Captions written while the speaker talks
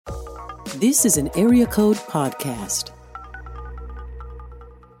This is an Area Code Podcast.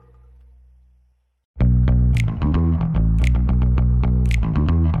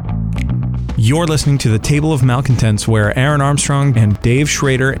 You're listening to the Table of Malcontents, where Aaron Armstrong and Dave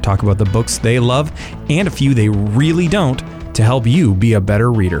Schrader talk about the books they love and a few they really don't to help you be a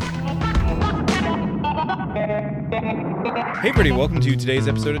better reader. Hey everybody, welcome to today's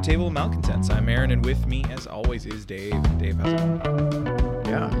episode of Table of Malcontents. I'm Aaron, and with me, as always, is Dave. Dave, how's it going?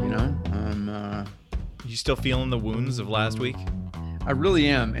 Yeah, You still feeling the wounds of last week? I really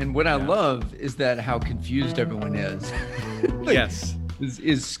am. And what I love is that how confused everyone is. Yes.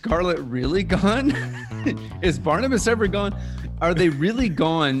 Is Scarlett really gone? Is Barnabas ever gone? Are they really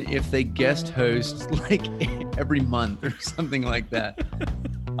gone if they guest host like every month or something like that?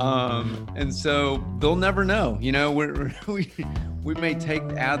 And so they'll never know. You know, we may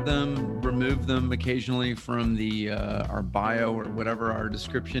add them, remove them occasionally from the our bio or whatever our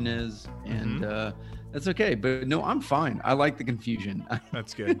description is, and that's okay. But no, I'm fine. I like the confusion.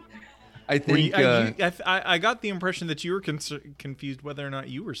 That's good. I think I got the impression that you were confused whether or not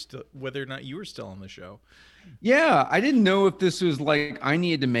you were still on the show. Yeah, I didn't know if this was like I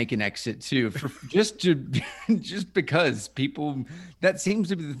needed to make an exit too, just because people, that seems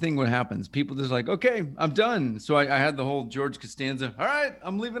to be the thing. What happens? People just like, okay, I'm done. So I had the whole George Costanza. All right,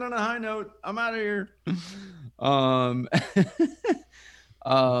 I'm leaving on a high note. I'm out of here.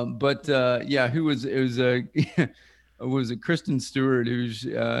 Who was it? Was it Kristen Stewart who's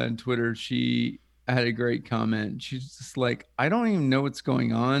on Twitter? She had a great comment. She's just like, I don't even know what's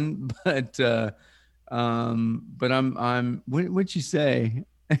going on, but I'm what'd you say?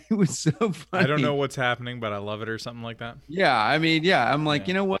 It was so funny. I don't know what's happening, but I love it, or something like that. Yeah, I mean, yeah, I'm like,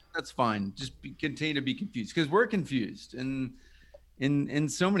 you know what? That's fine. Just continue to be confused, because we're confused and in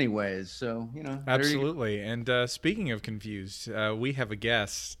so many ways. So, you know. Absolutely. And speaking of confused, we have a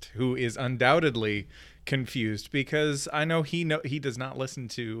guest who is undoubtedly confused, because I know he does not listen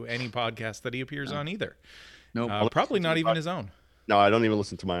to any podcast that he appears on either. No, probably not even his own. No, I don't even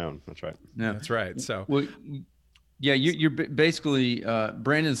listen to my own. That's right. No, that's right. So, well, yeah, you're basically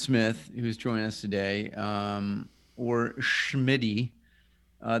Brandon Smith, who's joining us today, or Schmitty.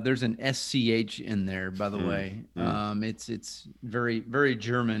 There's an SCH in there, by the way. It's very, very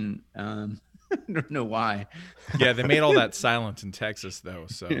German. I don't know why. Yeah, they made all that silent in Texas, though.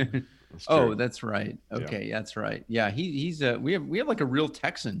 So. That's right. Okay, yeah. That's right. Yeah, he's we have like a real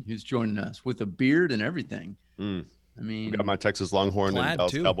Texan who's joining us with a beard and everything. I mean, I've got my Texas Longhorn and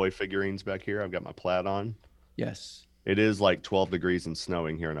Dallas too. Cowboy figurines back here. I've got my plaid on. Yes. It is like 12 degrees and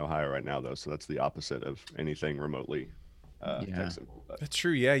snowing here in Ohio right now, though, so that's the opposite of anything remotely Texan. But. That's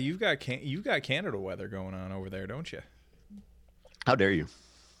true. Yeah, you've got Canada weather going on over there, don't you? How dare you?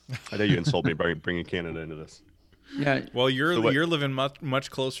 How dare you insult me by bringing Canada into this? Yeah. Well, you're living much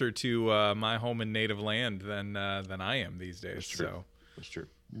closer to my home and native land than I am these days. That's true. So that's true.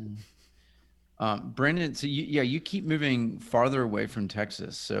 Brandon, so you keep moving farther away from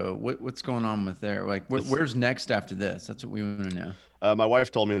Texas. So what's going on with there? Like, where's next after this? That's what we want to know. My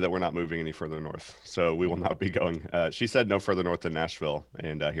wife told me that we're not moving any further north, so we will not be going. She said no further north than Nashville,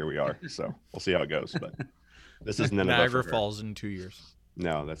 and here we are. So we'll see how it goes. But this is Nineveh. Niagara Falls in 2 years.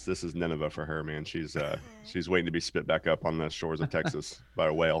 No, this is Nineveh for her, man. She's waiting to be spit back up on the shores of Texas by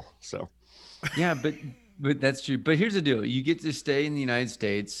a whale. So, yeah, but that's true. But here's the deal: you get to stay in the United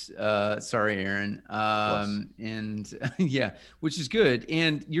States. Sorry, Aaron. And yeah, which is good.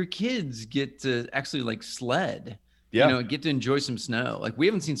 And your kids get to actually like sled. Yeah, you know, get to enjoy some snow. Like we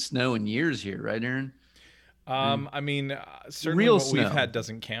haven't seen snow in years here, right, Aaron? I mean, certainly real what snow. we've had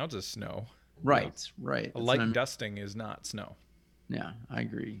doesn't count as snow. Right, right. A light dusting is not snow. Yeah, I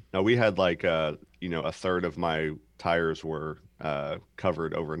agree. No, we had like a third of my tires were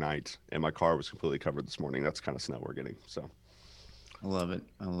covered overnight, and my car was completely covered this morning. That's the kind of snow we're getting. So, I love it.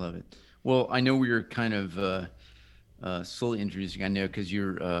 Well, I know we were kind of slowly introducing. I know because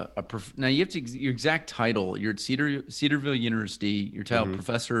you're now you have to your exact title. You're at Cedarville University. Your title,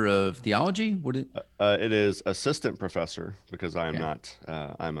 professor of theology. What it? It is assistant professor, because I am not.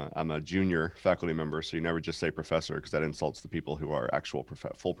 I'm a junior faculty member, so you never just say professor, because that insults the people who are actual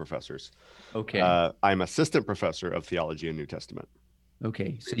full professors. Okay. I'm assistant professor of theology and New Testament.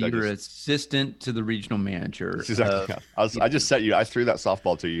 Okay, so you're assistant to the regional manager. Exactly. I just set you. I threw that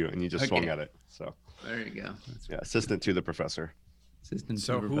softball to you, and you just swung at it. So. There you go. Assistant to the professor.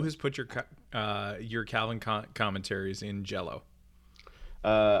 So who has put your Calvin commentaries in Jello?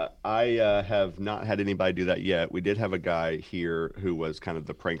 I have not had anybody do that yet. We did have a guy here who was kind of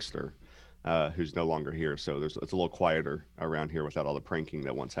the prankster, who's no longer here. So it's a little quieter around here without all the pranking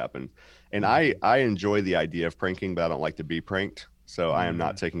that once happened. And I enjoy the idea of pranking, but I don't like to be pranked. So I am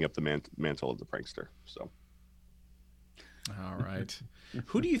not taking up the mantle of the prankster. So. All right.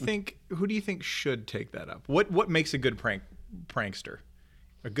 Who do you think should take that up? What makes a good prankster?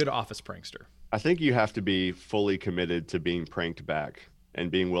 A good office prankster? I think you have to be fully committed to being pranked back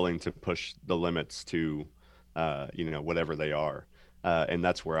and being willing to push the limits to whatever they are. And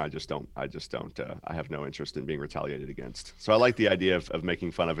that's where I have no interest in being retaliated against. So I like the idea of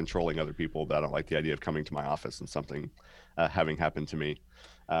making fun of and trolling other people, but I don't like the idea of coming to my office and something having happened to me.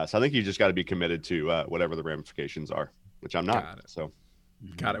 So I think you just got to be committed to whatever the ramifications are, which I'm not.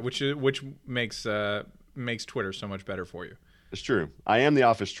 Got it. Which makes Twitter so much better for you. It's true. I am the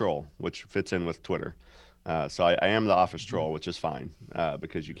office troll, which fits in with Twitter. So I am the office troll, which is fine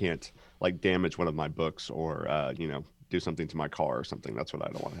because you can't like damage one of my books or do something to my car or something. That's what I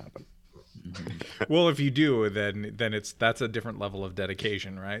don't want to happen. Well, if you do, then that's a different level of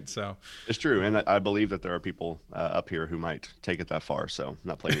dedication, right? So it's true, and I believe that there are people up here who might take it that far. So I'm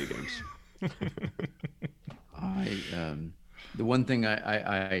not playing any games. The one thing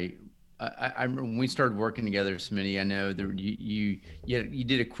I when we started working together, Smitty, I know that you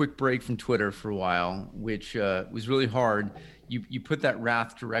did a quick break from Twitter for a while, which was really hard. You put that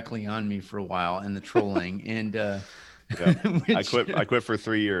wrath directly on me for a while and the trolling, and I quit for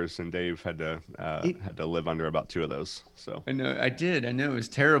 3 years, and Dave had to live under about 2 of those. So I know it was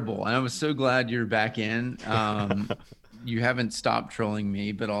terrible, and I was so glad you're back in. You haven't stopped trolling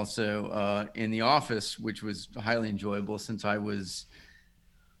me, but also in the office, which was highly enjoyable since I was.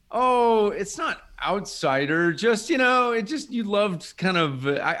 Oh, it's not outsider. Just, you loved kind of,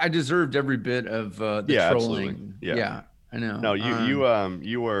 I deserved every bit of the trolling. Absolutely. Yeah, I know. No,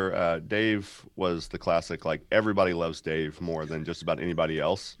 you were, Dave was the classic, like everybody loves Dave more than just about anybody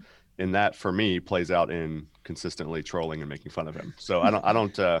else. And that for me plays out in consistently trolling and making fun of him. So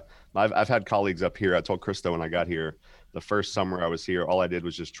I've had colleagues up here. I told Krista when I got here, the first summer I was here, all I did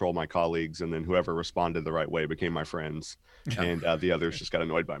was just troll my colleagues, and then whoever responded the right way became my friends, and the others just got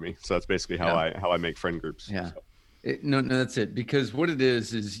annoyed by me. So that's basically how I make friend groups. Yeah. So. No, that's it. Because what it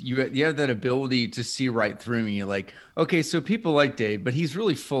is you have that ability to see right through me. Like, okay, so people like Dave, but he's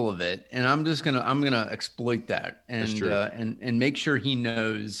really full of it, and I'm gonna exploit that and make sure he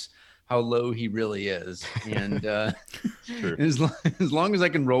knows how low he really is, and as long as I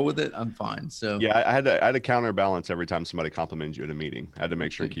can roll with it, I'm fine. So yeah, I had to counterbalance every time somebody complimented you at a meeting. I had to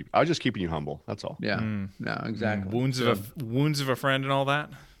make sure I was just keeping you humble. That's all. Yeah, no, exactly. Wounds of a friend and all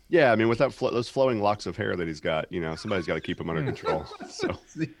that. Yeah, I mean, with those flowing locks of hair that he's got, somebody's got to keep him under control. So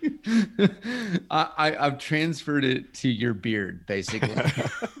I've transferred it to your beard, basically.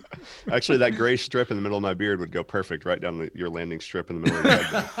 Actually, that gray strip in the middle of my beard would go perfect right down your landing strip in the middle of your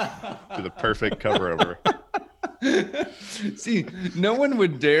head to the perfect cover over. See, no one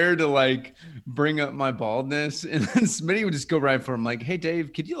would dare to like bring up my baldness, and then Smitty would just go right for him. Like, hey,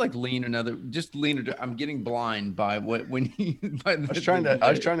 Dave, could you like lean? I'm getting blind by what when he. I was trying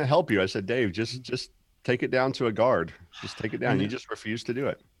to help you. I said, Dave, just take it down to a guard. Just take it down. You just refuse to do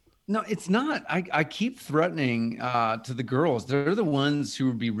it. No, it's not. I keep threatening to the girls. They're the ones who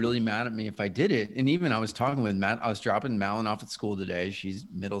would be really mad at me if I did it. And even I was talking with Matt. I was dropping Malin off at school today. She's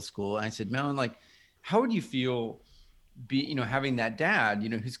middle school. And I said, Malin, like, how would you feel having that dad,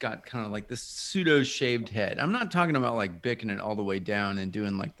 who's got kind of like this pseudo shaved head? I'm not talking about like bicking it all the way down and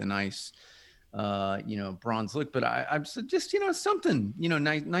doing like the nice, bronze look, but I said, just, something,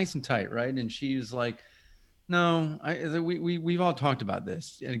 nice and tight. Right. And she was like, no, we've all talked about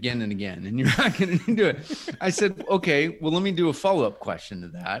this again and again, and you're not going to do it. I said, okay, well, let me do a follow-up question to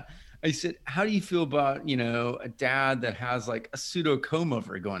that. I said, how do you feel about, a dad that has like a pseudo comb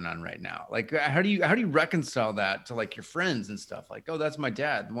over going on right now? Like, how do you reconcile that to like your friends and stuff? Like, oh, that's my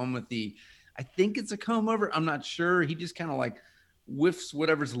dad, the one with I think it's a comb over. I'm not sure. He just kind of like whiffs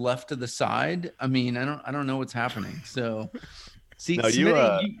whatever's left to the side. I mean, I don't know what's happening. So see, no,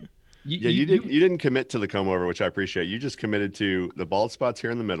 you didn't commit to the comb over, which I appreciate. You just committed to the bald spots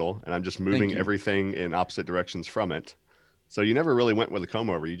here in the middle, and I'm just moving everything in opposite directions from it. So you never really went with a comb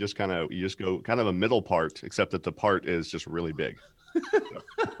over. You just go kind of a middle part, except that the part is just really big.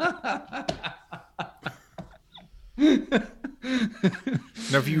 Now,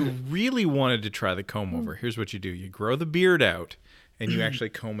 if you really wanted to try the comb over, here's what you do. You grow the beard out, and you actually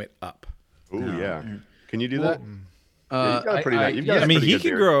comb it up. Ooh, yeah. Can you do that?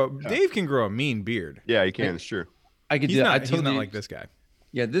 Dave can grow a mean beard. Yeah, he can. It's true. I could do that. He's not like this guy.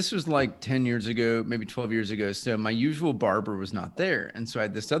 Yeah, this was like 10 years ago, maybe 12 years ago. So my usual barber was not there. And so I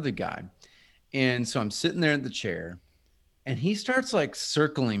had this other guy. And so I'm sitting there in the chair, and he starts like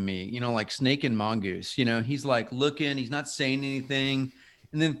circling me, like snake and mongoose. He's like looking, he's not saying anything.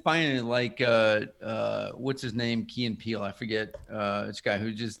 And then finally, like, what's his name? Key and Peele. I forget. This guy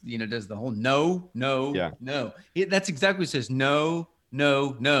who just, does the whole no. That's exactly what he says. No.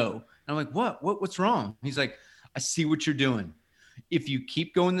 And I'm like, what's wrong? He's like, I see what you're doing. If you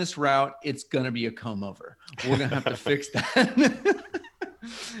keep going this route, it's going to be a comb over. We're going to have to fix that.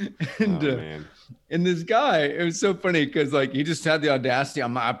 And this guy, it was so funny because like he just had the audacity.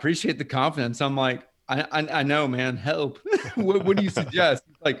 I appreciate the confidence. I'm like, I know, man, help. what do you suggest?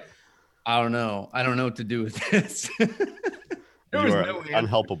 Like, I don't know what to do with this. There was no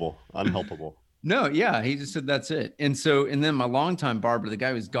unhelpable. No, yeah, he just said that's it. And then my longtime barber, the guy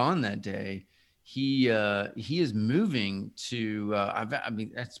who was gone that day, he is moving to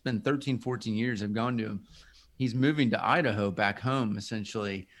it's been 13, 14 years I've gone to him. He's moving to Idaho back home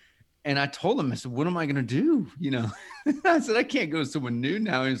essentially. And I told him, I said, what am I going to do? I said, I can't go to someone new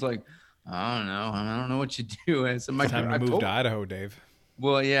now. He's like, I don't know. I don't know what you do. And so time to move to Idaho, Dave.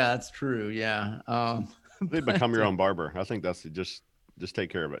 Well, yeah, that's true. Yeah. They become your own barber. I think that's just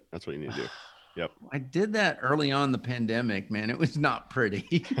take care of it. That's what you need to do. Yep. I did that early on in the pandemic, man. It was not pretty.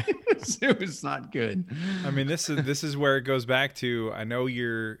 It was not good. I mean, this is where it goes back to, I know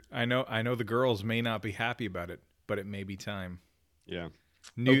the girls may not be happy about it, but it may be time. Yeah.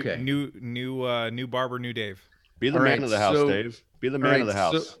 New barber, new Dave. Be the man of the house, Dave. Be the man of the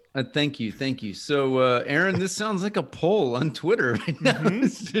house. Thank you. So, Aaron, this sounds like a poll on Twitter right now.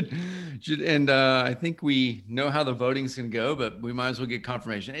 Mm-hmm. I think we know how the voting's going to go, but we might as well get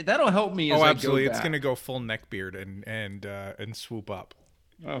confirmation. Hey, that'll help me. As absolutely. It's going to go full neck beard and swoop up.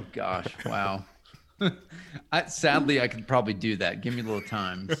 Oh gosh! Wow. Sadly, I could probably do that. Give me a little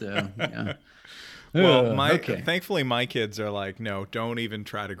time. So, yeah. Well, thankfully my kids are like, no, don't even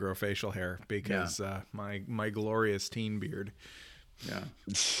try to grow facial hair because my glorious teen beard. Yeah.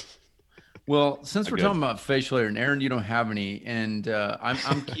 Well, since we're talking about facial hair, and Aaron, you don't have any, and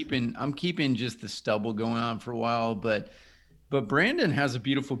I'm keeping just the stubble going on for a while, but Brandon has a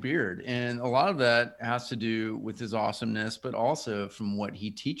beautiful beard, and a lot of that has to do with his awesomeness, but also from what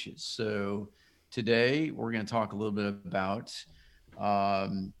he teaches. So today we're going to talk a little bit about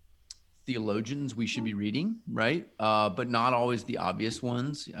theologians we should be reading, right? But not always the obvious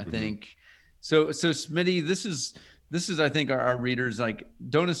ones, I think. So Smitty, this is I think our readers, like,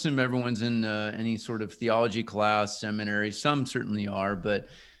 don't assume everyone's in any sort of theology class, seminary. Some certainly are, but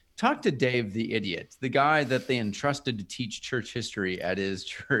talk to Dave the idiot, the guy that they entrusted to teach church history at his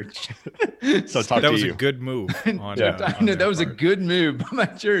church. That was a good move. That was a good move by my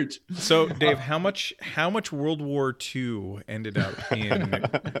church. So, Dave, how much World War II ended up in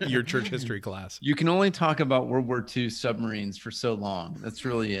your church history class? You can only talk about World War II submarines for so long. That's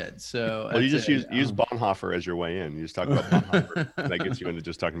really it. So, you just use Bonhoeffer as your way in. You just talk about Bonhoeffer. That gets you into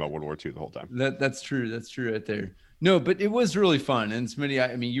just talking about World War II the whole time. That's true. That's true right there. No, but it was really fun. And Smitty,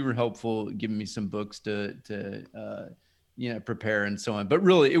 I mean, you were helpful giving me some books to prepare and so on. But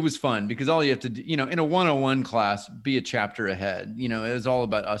really, it was fun because all you have to do, in a 101 class, be a chapter ahead. It was all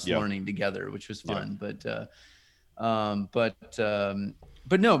about us learning together, which was fun. But it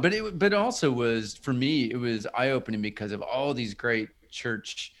also was, for me, it was eye-opening because of all these great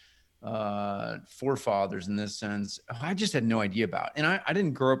church forefathers in this sense I just had no idea about, and I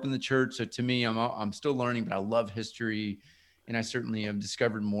didn't grow up in the church, so to me I'm still learning, but I love history, and I certainly have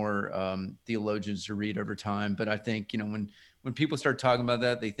discovered more theologians to read over time. But I think when people start talking about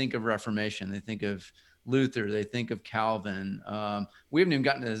that, they think of Reformation, they think of Luther, they think of Calvin. We haven't even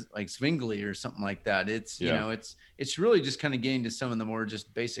gotten to like Zwingli or something like that. It's it's really just kind of getting to some of the more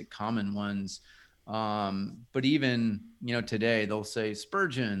just basic common ones. But even, today they'll say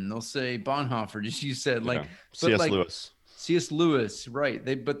Spurgeon, they'll say Bonhoeffer, just you said, C.S. Lewis,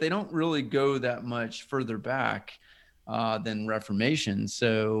 right. But they don't really go that much further back, than Reformation.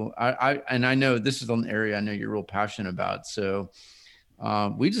 So I know this is an area I know you're real passionate about. So,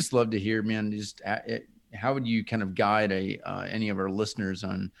 we just love to hear, man, how would you kind of guide any of our listeners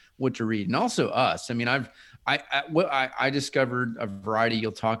on what to read, and also us? I mean, I discovered a variety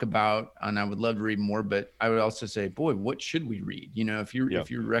you'll talk about, and I would love to read more, but I would also say, boy, what should we read? If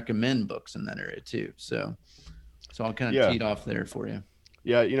you recommend books in that area too. So I'll kind of tee it off there for you.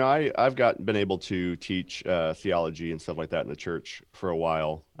 Yeah. I've been able to teach theology and stuff like that in the church for a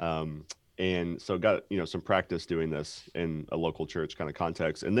while. And so got, some practice doing this in a local church kind of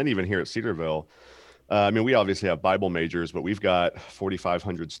context. And then even here at Cedarville, we obviously have Bible majors, but we've got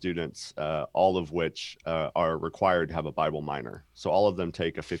 4,500 students, all of which are required to have a Bible minor. So all of them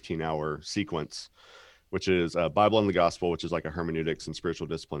take a 15-hour sequence, which is Bible and the Gospel, which is like a hermeneutics and spiritual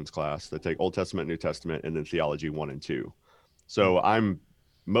disciplines class. They take Old Testament, New Testament, and then theology 1 and 2. So I'm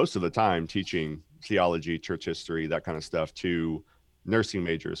most of the time teaching theology, church history, that kind of stuff to nursing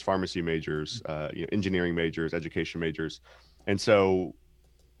majors, pharmacy majors, engineering majors, education majors. And so,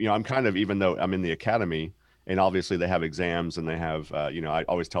 I'm kind of, even though I'm in the academy, and obviously they have exams and they have, I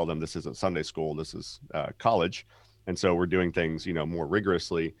always tell them this isn't Sunday school, this is college. And so we're doing things, more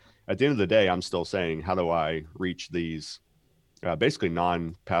rigorously. At the end of the day, I'm still saying, how do I reach these basically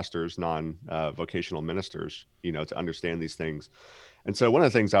non-pastors, non-vocational ministers, to understand these things? And so one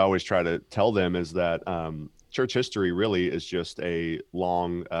of the things I always try to tell them is that church history really is just a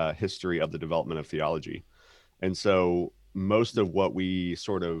long history of the development of theology. And so most of what we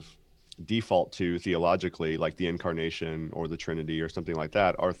sort of default to theologically, like the incarnation or the Trinity or something like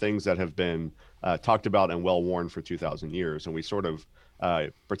that, are things that have been talked about and well worn for 2,000 years. And we sort of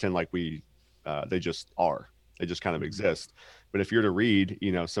pretend like they just are. They just kind of exist. But if you're to read,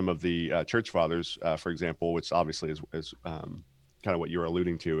 some of the church fathers, for example, which obviously is kind of what you're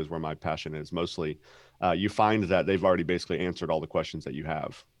alluding to, is where my passion is mostly, you find that they've already basically answered all the questions that you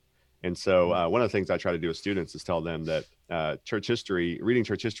have. And so one of the things I try to do with students is tell them that reading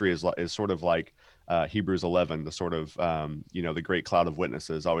church history is sort of like Hebrews 11, the sort of, the great cloud of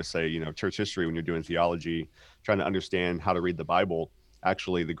witnesses. I always say, church history, when you're doing theology, trying to understand how to read the Bible,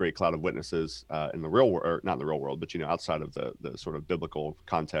 actually the great cloud of witnesses in the real world, or not in the real world, but, outside of the sort of biblical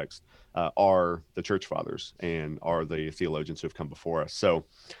context, are the church fathers and are the theologians who have come before us. So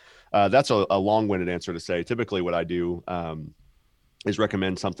that's a long-winded answer to say, typically what I do is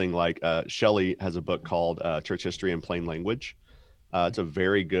recommend something like Shelley has a book called Church History in Plain Language. It's a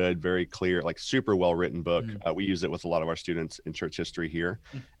very good, very clear, like super well-written book. We use it with a lot of our students in church history here.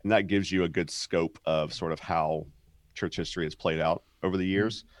 And that gives you a good scope of sort of how church history has played out over the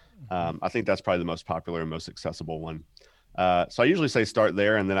years. I think that's probably the most popular and most accessible one. So I usually say start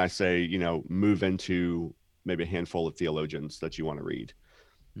there, and then I say, move into maybe a handful of theologians that you want to read.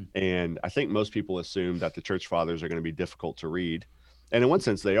 And I think most people assume that the church fathers are going to be difficult to read. And in one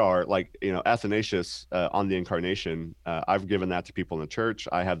sense they are. Like, Athanasius on the Incarnation, I've given that to people in the church.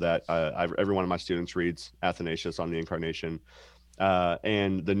 I have that. Every one of my students reads Athanasius on the Incarnation.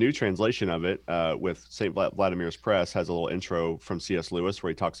 And the new translation of it with St. Vladimir's Press has a little intro from C.S. Lewis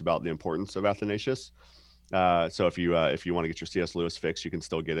where he talks about the importance of Athanasius. So if you want to get your C.S. Lewis fix, you can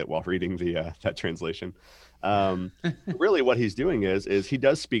still get it while reading that translation. Really what he's doing is he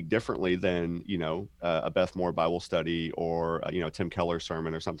does speak differently than, a Beth Moore Bible study or, Tim Keller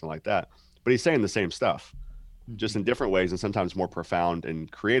sermon or something like that. But he's saying the same stuff, just in different ways, and sometimes more profound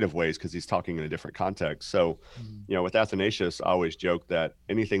and creative ways, because he's talking in a different context. So, with Athanasius, I always joke that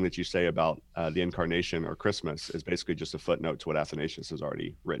anything that you say about the Incarnation or Christmas is basically just a footnote to what Athanasius has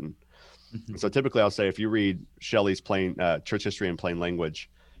already written. So typically I'll say, if you read Shelley's Church History in Plain Language,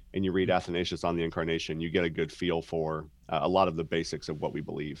 and you read Athanasius on the Incarnation, you get a good feel for a lot of the basics of what we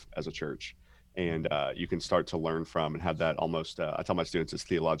believe as a church. And you can start to learn from and have that almost, I tell my students, it's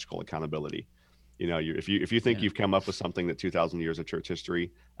theological accountability. If you think you've come up with something that 2,000 years of church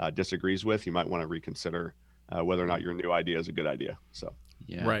history disagrees with, you might want to reconsider whether or not your new idea is a good idea. So,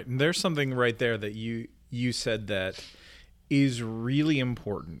 Right. And there's something right there that you said that is really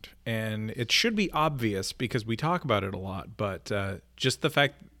important, and it should be obvious because we talk about it a lot, but just the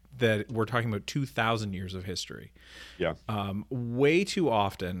fact that we're talking about 2,000 years of history. Yeah. Way too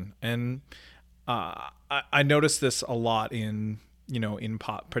often, and I notice this a lot in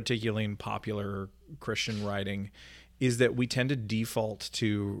particularly in popular Christian writing, is that we tend to default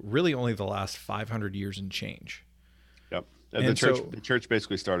to really only the last 500 years and change. Yep. And the church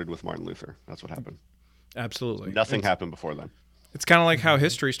basically started with Martin Luther. That's what happened. Absolutely. Nothing happened before then. It's kind of like how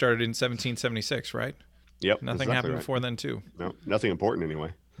history started in 1776, right? Yep. Nothing exactly happened right. before then too. No, nothing important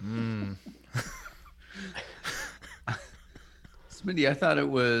anyway. Smitty, I thought it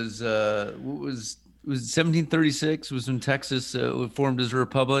was what was 1736 was when Texas formed as a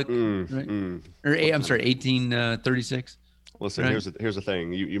republic, right? I'm sorry, 1836. Listen, Right. here's the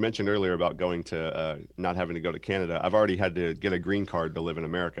thing. You mentioned earlier about going to not having to go to Canada. I've already had to get a green card to live in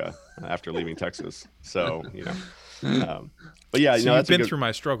America after leaving Texas. So but yeah, So that's you've been through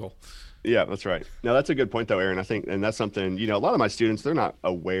my struggle. Yeah, that's right. No, that's a good point though, Aaron. I think, and that's something, a lot of my students, they're not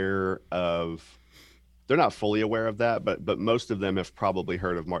fully aware of that, but most of them have probably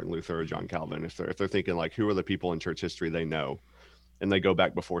heard of Martin Luther or John Calvin. If they're thinking like, who are the people in church history they know, and they go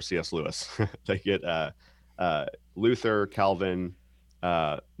back before C.S. Lewis, they get Luther, Calvin,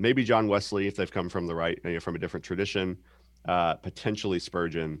 maybe John Wesley if they've come from the right, from a different tradition, potentially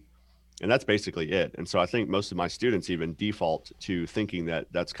Spurgeon. And that's basically it. And so I think most of my students even default to thinking that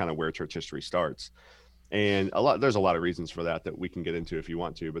that's kind of where church history starts. And there's a lot of reasons for that we can get into if you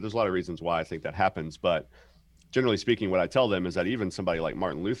want to, but there's a lot of reasons why I think that happens. But generally speaking, what I tell them is that even somebody like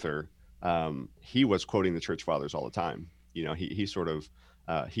Martin Luther, he was quoting the church fathers all the time. he sort of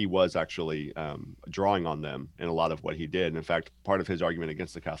he was actually drawing on them in a lot of what he did. And in fact, part of his argument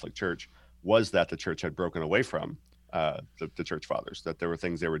against the Catholic Church was that the church had broken away from the church fathers, that there were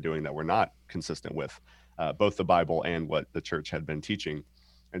things they were doing that were not consistent with both the Bible and what the church had been teaching.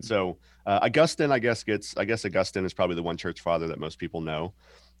 And so Augustine, I guess Augustine is probably the one church father that most people know.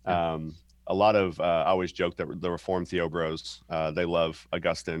 A lot of I always joke that the Reformed Theobros, they love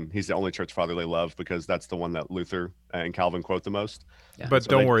Augustine. He's the only church father they love because that's the one that Luther and Calvin quote the most. Yeah. But so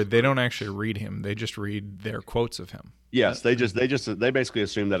don't worry, they don't actually read him. They just read their quotes of him. Yes, they basically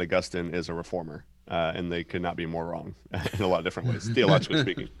assume that Augustine is a reformer, and they could not be more wrong in a lot of different ways, theologically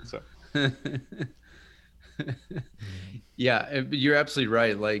speaking. So. Yeah, you're absolutely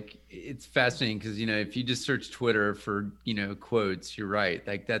right. Like, it's fascinating because, if you just search Twitter for, quotes, you're right.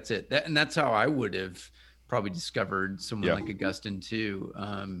 Like, that's it. And that's how I would have probably discovered someone like Augustine too.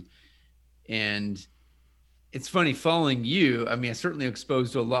 And it's funny following you. I mean, I certainly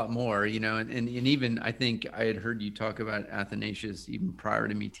exposed to a lot more, and even I think I had heard you talk about Athanasius even prior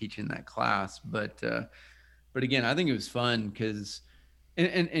to me teaching that class. But again, I think it was fun because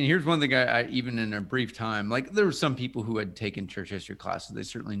And here's one thing I even in a brief time, like there were some people who had taken church history classes, they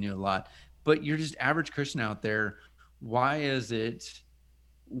certainly knew a lot, but you're just average Christian out there. Why is it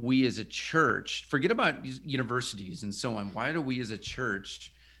we as a church, forget about universities and so on, why do we as a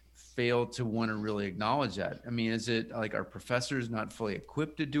church fail to want to really acknowledge that? I mean, is it like our professors not fully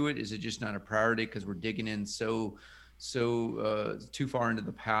equipped to do it? Is it just not a priority because we're digging in so too far into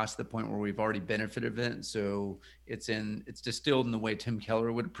the past, the point where we've already benefited of it? So it's distilled in the way Tim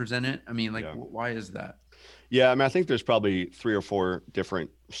Keller would present it. I mean, why is that? Yeah. I mean, I think there's probably 3 or 4 different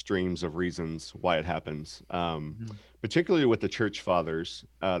streams of reasons why it happens. Particularly with the church fathers,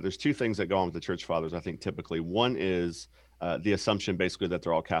 there's 2 things that go on with the church fathers. I think typically one is the assumption basically that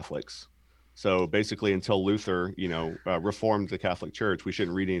they're all Catholics. So basically, until Luther, reformed the Catholic Church, we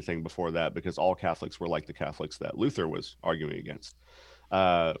shouldn't read anything before that because all Catholics were like the Catholics that Luther was arguing against,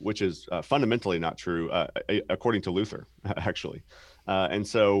 which is fundamentally not true, according to Luther, actually. And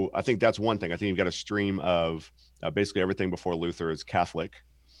so I think that's one thing. I think you've got a stream of basically everything before Luther is Catholic.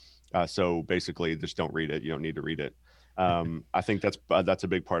 So basically, just don't read it. You don't need to read it. I think that's a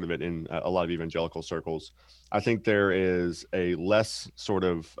big part of it in a lot of evangelical circles. I think there is a less sort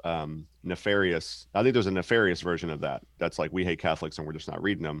of nefarious. I think there's a nefarious version of that. That's like, we hate Catholics and we're just not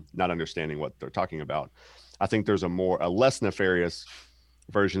reading them, not understanding what they're talking about. I think there's a less nefarious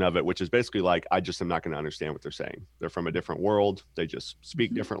version of it, which is basically like, I just am not going to understand what they're saying. They're from a different world. They just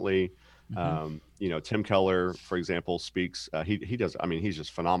speak differently. Tim Keller, for example, speaks. He does. I mean, he's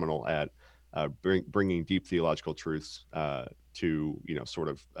just phenomenal at bringing deep theological truths to sort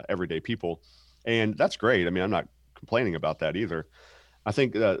of everyday people, and that's great. I mean, I'm not complaining about that either. I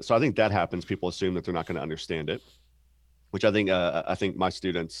think so. I think that happens. People assume that they're not going to understand it, which I think my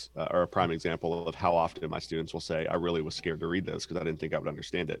students are a prime example of how often my students will say, "I really was scared to read this because I didn't think I would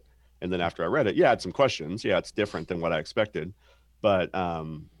understand it." And then after I read it, I had some questions. Yeah, it's different than what I expected, but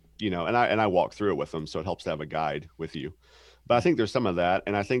and I walk through it with them, so it helps to have a guide with you. But I think there's some of that,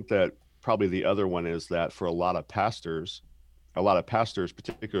 and I think that probably the other one is that for a lot of pastors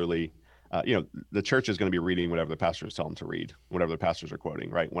particularly, the church is going to be reading whatever the pastors tell them to read, whatever the pastors are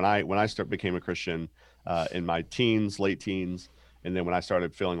quoting, right? When I became a Christian in my late teens, and then when I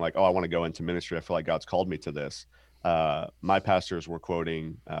started feeling like, I want to go into ministry, I feel like God's called me to this. My pastors were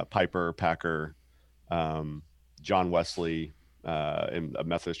quoting Piper, Packer, John Wesley, in a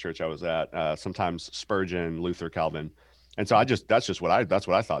Methodist church I was at, sometimes Spurgeon, Luther, Calvin. And so that's what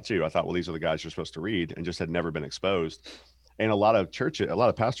I thought too. I thought, well, these are the guys you're supposed to read, and just had never been exposed. And a lot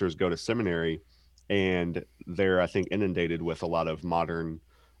of pastors go to seminary, and they're, I think, inundated with a lot of modern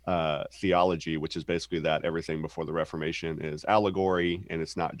theology, which is basically that everything before the Reformation is allegory, and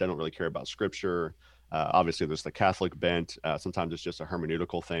they don't really care about scripture. Obviously there's the Catholic bent. Sometimes it's just a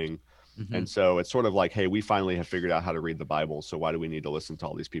hermeneutical thing. And so it's sort of like, hey, we finally have figured out how to read the Bible, so why do we need to listen to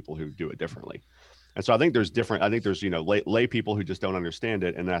all these people who do it differently? And so I think there's lay people who just don't understand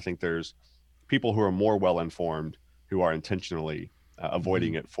it. And then I think there's people who are more well-informed who are intentionally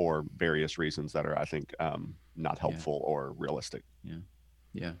avoiding it for various reasons that are, I think, not helpful or realistic.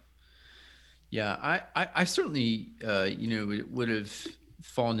 Yeah. I certainly, would have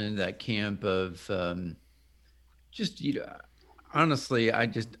fallen into that camp of honestly,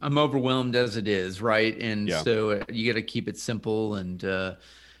 I'm overwhelmed as it is. Right. And so you got to keep it simple, and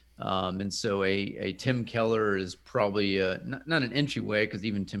so a Tim Keller is probably not an entryway, because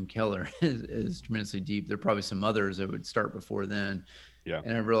even Tim Keller is tremendously deep. There are probably some others that would start before then. Yeah.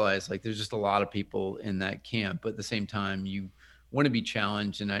 And I realized there's just a lot of people in that camp, but at the same time, you want to be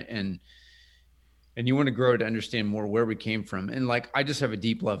challenged. And and you want to grow to understand more where we came from. And like, I just have a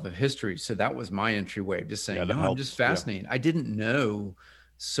deep love of history. So that was my entryway of just saying, no, I'm just fascinated. I didn't know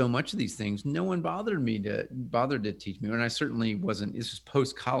so much of these things. No one bothered to teach me. And I certainly wasn't, this was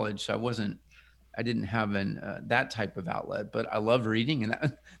post college. So I didn't have that type of outlet, but I love reading.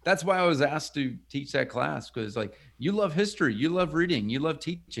 And that's why I was asked to teach that class. Because like, you love history, you love reading, you love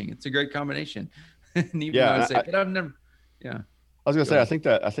teaching. It's a great combination. And even though I say, but I've never, I was gonna say, I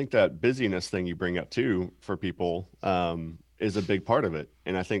think that busyness thing you bring up too for people is a big part of it.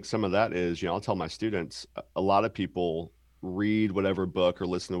 And I think some of that is, I'll tell my students, a lot of people read whatever book or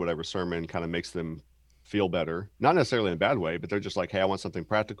listen to whatever sermon kind of makes them feel better, not necessarily in a bad way, but they're just like, hey, I want something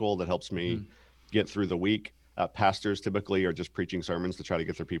practical that helps me get through the week. Pastors typically are just preaching sermons to try to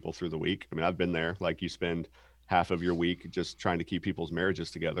get their people through the week. I mean, I've been there. Like, you spend half of your week just trying to keep people's marriages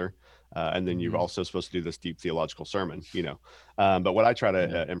together. And then you're also supposed to do this deep theological sermon, but what I try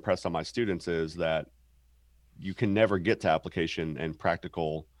to impress on my students is that you can never get to application and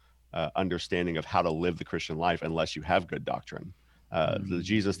practical understanding of how to live the Christian life unless you have good doctrine. The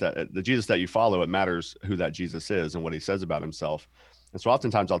Jesus that you follow, it matters who that Jesus is and what he says about himself. And so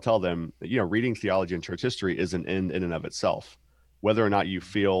oftentimes I'll tell them, reading theology and church history is an end in and of itself. Whether or not you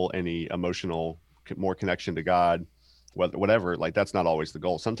feel any emotional more connection to God, whatever, like, that's not always the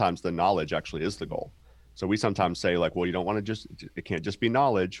goal. Sometimes the knowledge actually is the goal. So we sometimes say, like, well, you don't want to it can't just be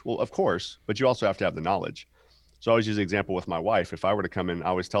knowledge. Well, of course, but you also have to have the knowledge. So I always use the example with my wife. If I were to come in, I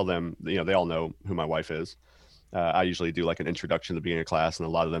always tell them, they all know who my wife is. I usually do like an introduction at the beginning of class, and a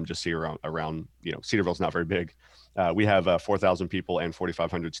lot of them just see around Cedarville's not very big. We have 4,000 people and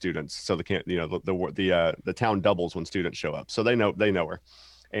 4,500 students. So the town doubles when students show up. So they know her.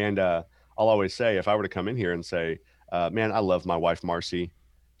 And I'll always say, if I were to come in here and say, man, I love my wife, Marcy.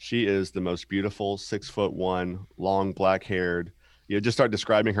 She is the most beautiful 6'1", long, black haired, just start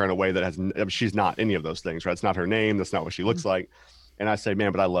describing her in a way that she's not any of those things, right? It's not her name. That's not what she looks like. And I say,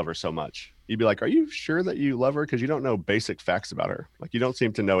 man, but I love her so much. You'd be like, are you sure that you love her? Because you don't know basic facts about her. Like, you don't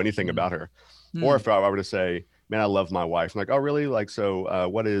seem to know anything about her. Or if I were to say, man, I love my wife. I'm like, oh, really? Like, so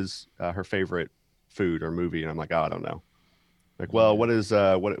what is her favorite food or movie? And I'm like, oh, I don't know. Like, well, what's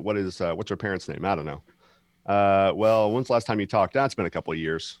her parents' name? I don't know. Well, when's the last time you talked? It's been a couple of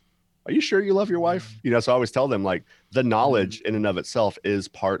years. Are you sure you love your wife? So I always tell them, like, the knowledge in and of itself is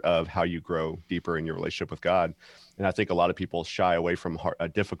part of how you grow deeper in your relationship with God. And I think a lot of people shy away from a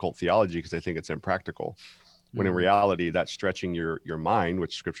difficult theology because they think it's impractical. When in reality, that stretching your mind,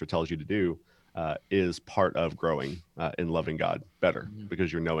 which Scripture tells you to do, is part of growing in loving God better,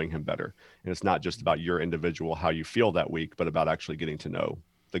 because you're knowing him better. And it's not just about your individual, how you feel that week, but about actually getting to know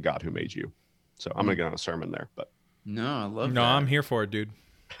the God who made you. So I'm going to get on a sermon there, but no, I love that. No, I'm here for it, dude.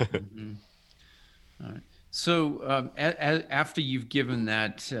 All right. So after you've given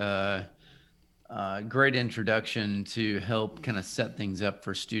that great introduction to help kind of set things up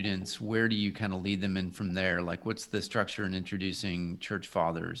for students, where do you kind of lead them in from there? Like, what's the structure in introducing church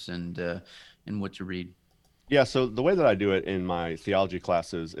fathers and what to read? Yeah, so the way that I do it in my theology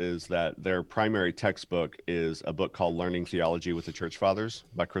classes is that their primary textbook is a book called Learning Theology with the Church Fathers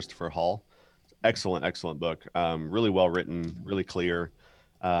by Christopher Hall. Excellent book. Really well written, really clear.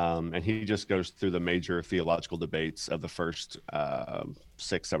 And he just goes through the major theological debates of the first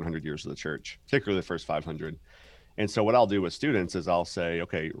 600-700 years of the church, particularly the first 500. And so what I'll do with students is I'll say,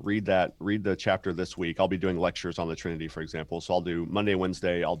 okay, read the chapter this week. I'll be doing lectures on the Trinity, for example. So I'll do Monday,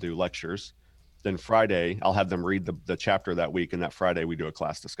 Wednesday, I'll do lectures. Then Friday, I'll have them read the chapter that week. And that Friday we do a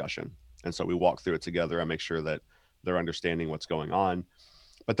class discussion. And so we walk through it together. I make sure that they're understanding what's going on.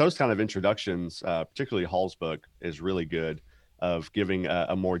 But those kind of introductions, particularly Hall's book, is really good of giving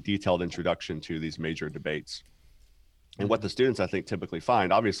a more detailed introduction to these major debates. And what the students, I think, typically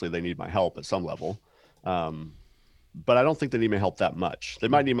find, obviously they need my help at some level, but I don't think they need my help that much. They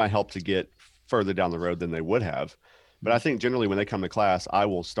might need my help to get further down the road than they would have. But I think generally when they come to class, I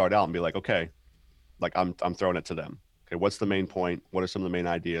will start out and be like, okay, like I'm throwing it to them. Okay, what's the main point? What are some of the main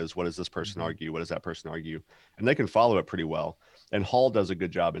ideas? What does this person argue? What does that person argue? And they can follow it pretty well. And Hall does a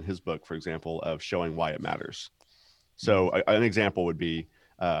good job in his book, for example, of showing why it matters. So an example would be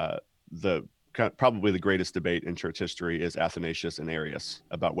probably the greatest debate in church history is Athanasius and Arius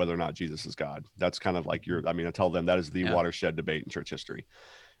about whether or not Jesus is God. That's kind of like I tell them that is the watershed debate in church history.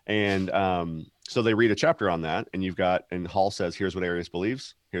 And so they read a chapter on that, and Hall says, here's what Arius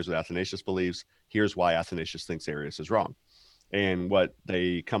believes. Here's what Athanasius believes. Here's why Athanasius thinks Arius is wrong. And what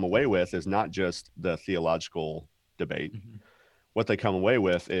they come away with is not just the theological debate. What they come away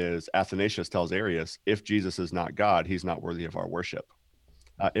with is Athanasius tells Arius, if Jesus is not God, he's not worthy of our worship.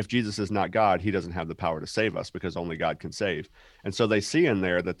 If Jesus is not God, he doesn't have the power to save us because only God can save. And so they see in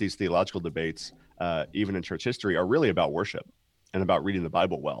there that these theological debates even in church history, are really about worship and about reading the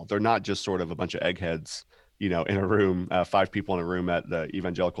Bible well. They're not just sort of a bunch of eggheads, in a room, 5 people in a room at the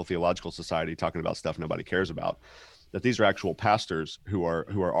Evangelical Theological Society talking about stuff nobody cares about. That these are actual pastors who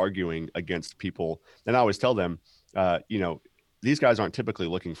are arguing against people. And I always tell them, these guys aren't typically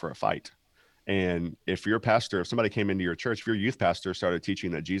looking for a fight. And if your pastor, if somebody came into your church, if your youth pastor started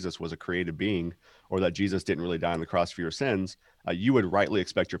teaching that Jesus was a created being, or that Jesus didn't really die on the cross for your sins, you would rightly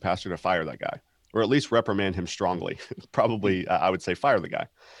expect your pastor to fire that guy, or at least reprimand him strongly. Probably, I would say fire the guy.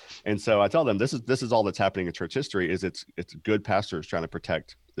 And so I tell them, this is all that's happening in church history. Is it's good pastors trying to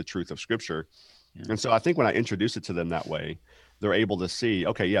protect the truth of Scripture. Yeah. And so I think when I introduce it to them that way, they're able to see,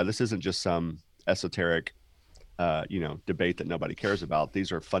 okay, yeah, this isn't just some esoteric, debate that nobody cares about.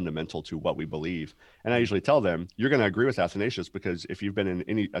 These are fundamental to what we believe. And I usually tell them, you're going to agree with Athanasius, because if you've been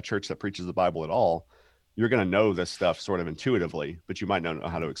in a church that preaches the Bible at all, you're going to know this stuff sort of intuitively, but you might not know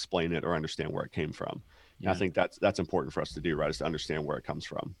how to explain it or understand where it came from. Yeah. I think that's important for us to do, right? Is to understand where it comes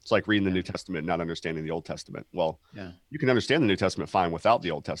from. It's like reading the New Testament, not understanding the Old Testament. Well, you can understand the New Testament fine without the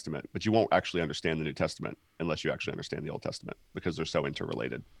Old Testament, but you won't actually understand the New Testament unless you actually understand the Old Testament, because they're so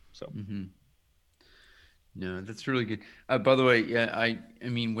interrelated. So. Mm-hmm. No, that's really good. By the way, I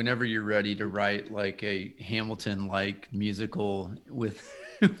mean, whenever you're ready to write like a Hamilton-like musical with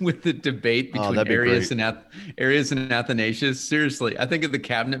with the debate between Arius and Athanasius, seriously, I think of the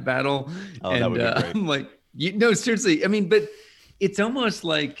cabinet battle, and that would be great. I'm like, seriously. I mean, but it's almost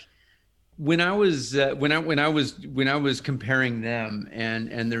like when I was comparing them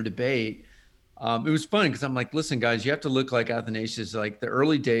and their debate. It was fun because I'm like, listen, guys, you have to look like Athanasius, like the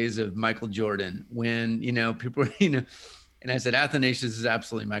early days of Michael Jordan, when, people, and I said, Athanasius is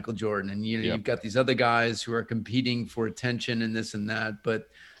absolutely Michael Jordan. And, you've got these other guys who are competing for attention and this and that, but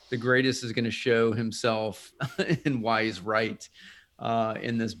the greatest is going to show himself and why he's right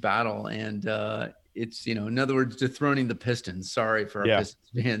in this battle. And it's, in other words, dethroning the Pistons. Sorry for our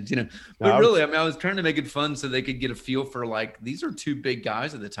Pistons fans, but really, I was trying to make it fun so they could get a feel for, like, these are 2 big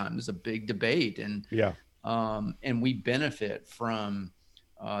guys at the time. There's a big debate, and we benefit from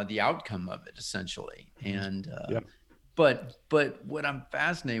the outcome of it, essentially. And but what I'm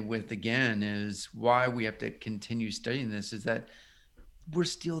fascinated with, again, is why we have to continue studying this, is that we're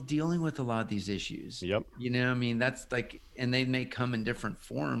still dealing with a lot of these issues. That's like, and they may come in different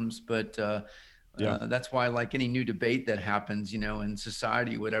forms, but that's why, like any new debate that happens, in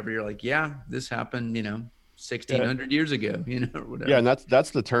society, whatever, you're like, this happened, 1600 years ago, or whatever. Yeah. And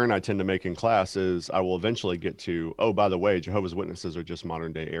that's the turn I tend to make in class, is I will eventually get to, oh, by the way, Jehovah's Witnesses are just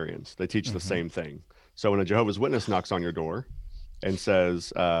modern day Arians. They teach the same thing. So when a Jehovah's Witness knocks on your door and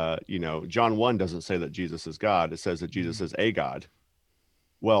says, John 1 doesn't say that Jesus is God. It says that Jesus is a God.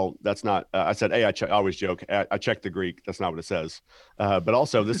 Well, that's not, I said, I always joke, I checked the Greek. That's not what it says. But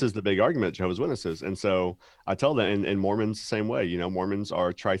also, this is the big argument, Jehovah's Witnesses. And so I tell them, and Mormons the same way, Mormons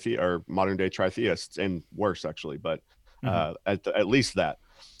are modern day tritheists, and worse, actually, but at least that.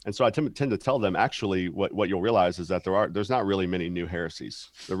 And so I tend to tell them, actually, what you'll realize is that there's not really many new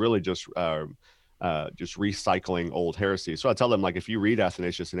heresies. They're really just recycling old heresies. So I tell them, like, if you read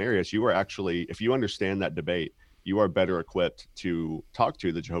Athanasius and Arius, you are actually, if you understand that debate, you are better equipped to talk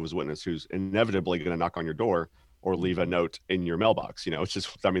to the Jehovah's Witness who's inevitably going to knock on your door or leave a note in your mailbox. It's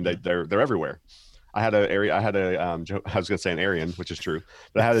just, they're everywhere. I was going to say an Arian, which is true,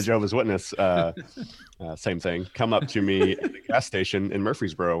 but I had a Jehovah's Witness, same thing, come up to me at the gas station in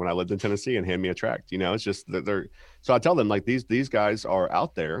Murfreesboro when I lived in Tennessee and hand me a tract. It's just that so I tell them, like, these guys are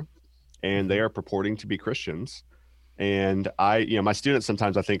out there and they are purporting to be Christians. And my students,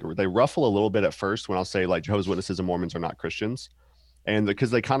 sometimes I think they ruffle a little bit at first when I'll say, like, Jehovah's Witnesses and Mormons are not Christians. And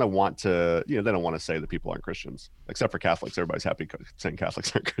because they kind of want to, they don't want to say that people aren't Christians, except for Catholics. Everybody's happy saying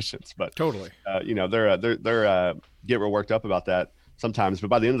Catholics aren't Christians, but totally, they're get real worked up about that sometimes.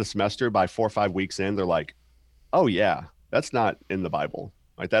 But by the end of the semester, by 4 or 5 weeks in, they're like, oh yeah, that's not in the Bible.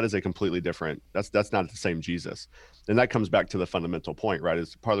 Like, that is a completely different, that's not the same Jesus. And that comes back to the fundamental point, right?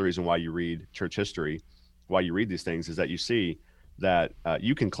 Is part of the reason why you read church history, why you read these things, is that you see that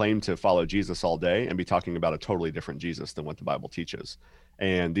you can claim to follow Jesus all day and be talking about a totally different Jesus than what the Bible teaches.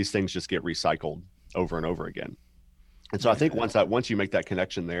 And these things just get recycled over and over again. And so I think once you make that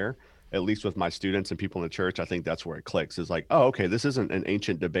connection there, at least with my students and people in the church, I think that's where it clicks, is like, oh, okay, this isn't an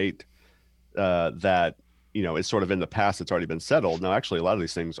ancient debate that, is sort of in the past. It's already been settled. No, actually, a lot of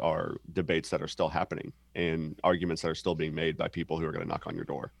these things are debates that are still happening and arguments that are still being made by people who are going to knock on your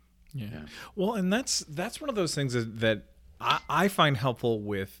door. Yeah. Well, and that's one of those things that I find helpful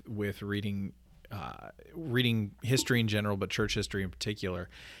with reading history in general, but church history in particular,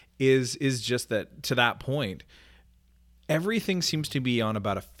 is just that, to that point, everything seems to be on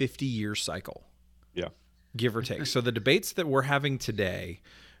about a 50-year cycle. Yeah. Give or take. So the debates that we're having today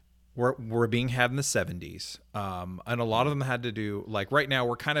were being had in the 70s. And a lot of them had to do, like right now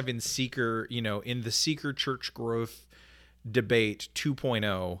we're kind of in in the seeker church growth debate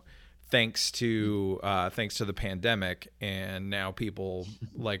 2.0, thanks to the pandemic. And now people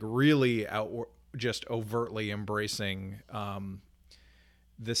like really just overtly embracing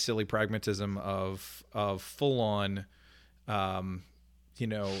this silly pragmatism of full on,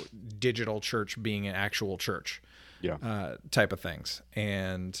 digital church being an actual church, type of things,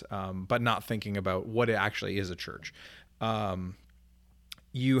 and but not thinking about what it actually is a church.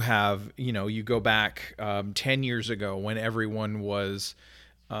 You have, you go back 10 years ago when everyone was,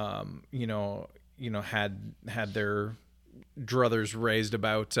 had their druthers raised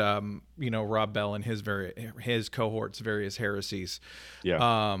about, Rob Bell and his cohorts' various heresies,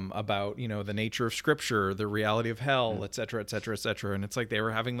 about, the nature of scripture, the reality of hell, et cetera, et cetera, et cetera. And it's like they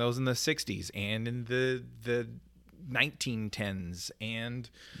were having those in the 60s and in the 1910s and,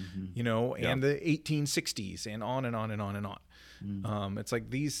 and the 1860s and on and on and on and on. It's like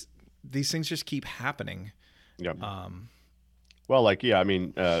these things just keep happening. Yeah. Well,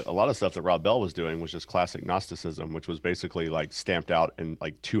 a lot of stuff that Rob Bell was doing was just classic Gnosticism, which was basically like stamped out in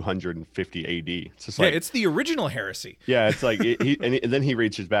like 250 AD. It's just it's the original heresy. Yeah, it's like and then he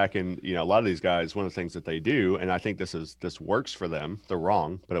reaches back, and a lot of these guys, one of the things that they do, and I think this works for them. They're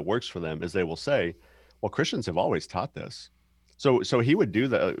wrong, but it works for them. Is they will say, "Well, Christians have always taught this." So he would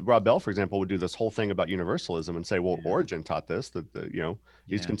do Rob Bell, for example, would do this whole thing about universalism and say, "Well, Origen taught this. That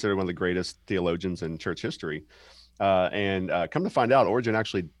he's considered one of the greatest theologians in church history." And come to find out, Origen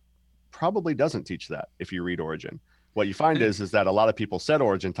actually probably doesn't teach that. If you read Origen, what you find is that a lot of people said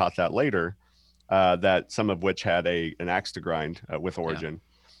Origen taught that later, that some of which had an axe to grind with Origen.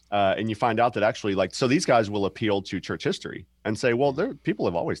 And you find out that actually, so these guys will appeal to church history and say, well, people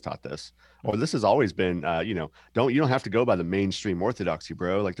have always taught this, or this has always been, you don't have to go by the mainstream orthodoxy,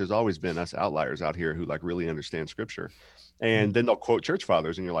 bro. Like there's always been us outliers out here who like really understand scripture. And then they'll quote church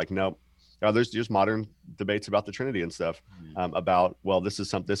fathers and you're like, nope. There's just modern debates about the Trinity and stuff, about, well, this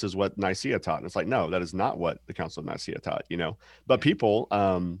is what Nicaea taught. And it's like, no, that is not what the Council of Nicaea taught, but people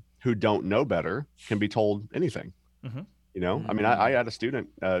who don't know better can be told anything, I had a student,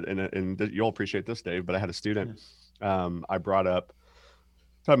 and you'll appreciate this, Dave, but I had a student, I brought up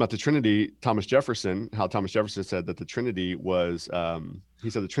talking about the Trinity, Thomas Jefferson, how Thomas Jefferson said that the Trinity was,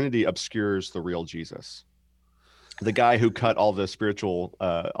 he said the Trinity obscures the real Jesus. The guy who cut all of the spiritual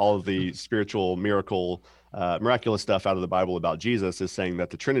miraculous stuff out of the Bible about Jesus is saying that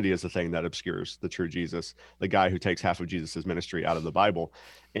the Trinity is the thing that obscures the true Jesus, the guy who takes half of Jesus's ministry out of the Bible.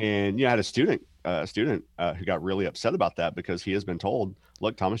 And I had a student who got really upset about that because he has been told,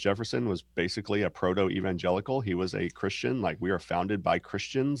 look, Thomas Jefferson was basically a proto-evangelical. He was a Christian, like we are founded by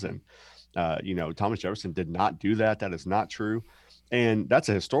Christians. And, Thomas Jefferson did not do that. That is not true. And that's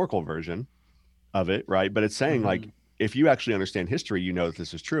a historical version of it, right? But it's saying like, if you actually understand history, you know that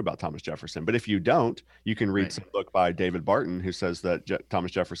this is true about Thomas Jefferson. But if you don't, you can read some book by David Barton who says that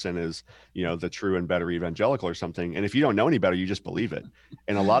Thomas Jefferson is, the true and better evangelical or something. And if you don't know any better, you just believe it.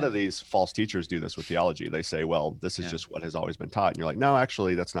 And a lot of these false teachers do this with theology. They say, well, this is just what has always been taught. And you're like, no,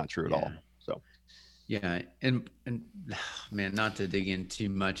 actually, that's not true at all. So, yeah. And man, not to dig in too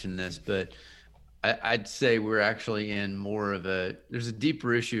much in this, but I'd say we're actually in more of there's a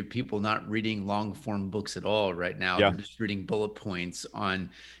deeper issue of people not reading long form books at all right now. Yeah. They're just reading bullet points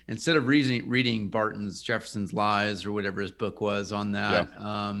instead of reading Barton's Jefferson's Lies or whatever his book was on that.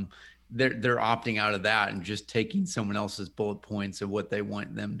 Yeah. They're opting out of that and just taking someone else's bullet points of what they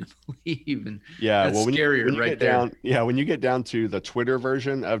want them to believe. And that's scarier when you right there. When you get down to the Twitter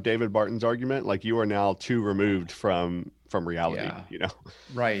version of David Barton's argument, like you are now too removed from reality,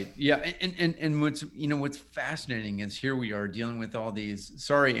 Right. Yeah. And what's fascinating is here we are dealing with all these,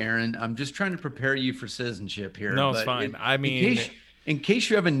 sorry, Aaron, I'm just trying to prepare you for citizenship here. No, it's fine. In case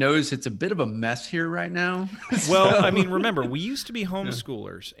you haven't noticed, it's a bit of a mess here right now. Well, remember, we used to be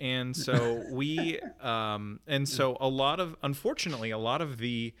homeschoolers. And so unfortunately, a lot of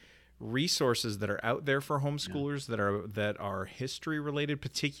the resources that are out there for homeschoolers that are history related,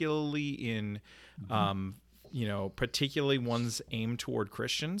 particularly in, particularly ones aimed toward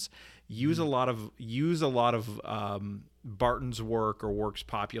Christians, use a lot of Barton's work or works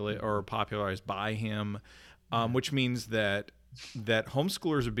popularized by him, which means that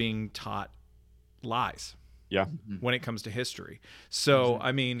homeschoolers are being taught lies. Yeah. When it comes to history. So,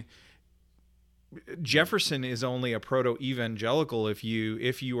 Jefferson is only a proto-evangelical if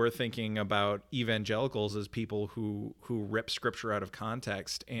you are thinking about evangelicals as people who rip scripture out of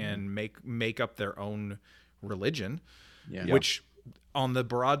context and make up their own religion, which on the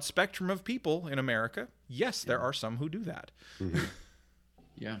broad spectrum of people in America, yes, there are some who do that. Mm-hmm.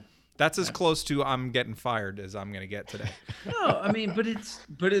 Yeah. That's as close to I'm getting fired as I'm going to get today. No, I mean,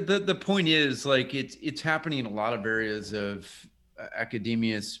 the point is, like, it's happening in a lot of areas of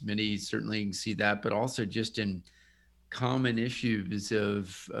academia. Smitty certainly can see that, but also just in common issues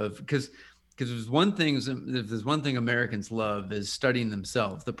of because there's one thing, if there's one thing Americans love is studying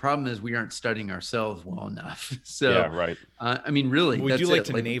themselves. The problem is we aren't studying ourselves well enough. So Yeah, right. I mean, really, We that's do like it.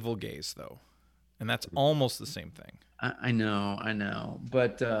 to navel gaze, though, and that's almost the same thing. I know.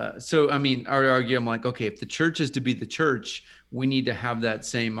 But so, I mean, I argue, I'm like, okay, if the church is to be the church, we need to have that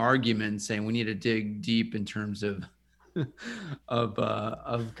same argument saying we need to dig deep in terms of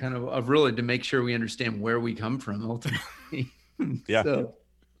really to make sure we understand where we come from ultimately. Yeah. So,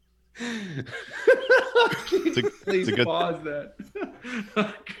 please a good- pause that.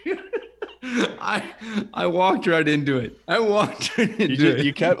 I walked right into it.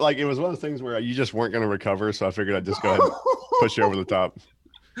 You kept like, it was one of the things where you just weren't going to recover. So I figured I'd just go ahead and push you over the top.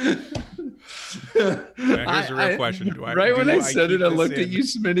 Now, here's a real question. When I said keep it, I this looked in? at you,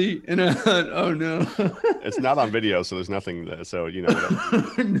 Smitty, and I thought, oh no. It's not on video, so there's nothing there. So, you know,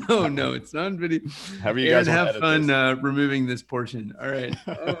 whatever. No, it's not on video. However you Aaron, guys wanna have edit fun this. removing this portion. All right.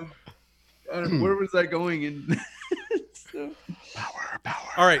 Where was I going? Power.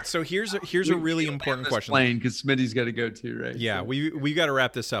 All right, so here's a really important question. Because Smitty's got to go too, right? Yeah, So- we got to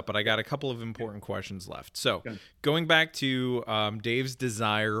wrap this up, but I got a couple of important questions left. So, Okay. going back to Dave's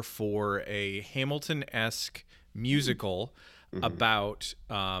desire for a Hamilton-esque musical about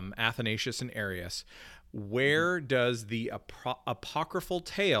Athanasius and Arius, where does the apocryphal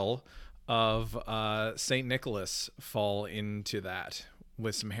tale of Saint Nicholas fall into that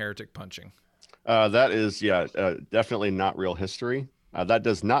with some heretic punching? That is, definitely not real history. That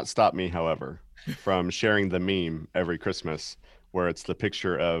does not stop me, however, from sharing the meme every Christmas where it's the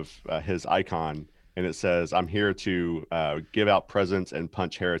picture of his icon and it says, "I'm here to give out presents and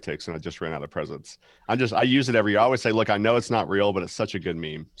punch heretics," and I just ran out of presents. I use it every year. I always say, "Look, I know it's not real, but it's such a good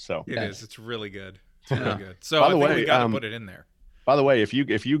meme." So It Yes. is. It's really good. It's really Yeah. good. So By I the think way, we got to put it in there. by the way, if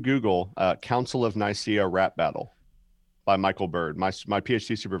you Google Council of Nicaea rap battle by Michael Bird, my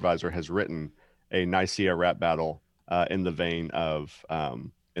PhD supervisor has written a Nicaea rap battle in the vein of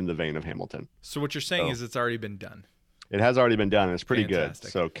Hamilton. So what you're saying is it's already been done. It has already been done, and it's pretty Fantastic.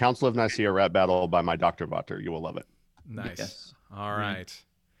 good. So, Council of Nicaea rap battle by my Dr. Vater. You will love it. Nice. Yes. All right.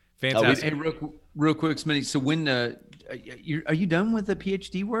 Hey, Fantastic. real quick, Smitty. So when are you done with the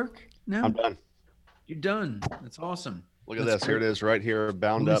PhD work now? I'm done. You're done. That's awesome. Look at That's this. Here it is, right here,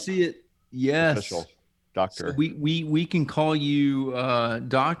 bound We up. see it. Yes. Official doctor. So we can call you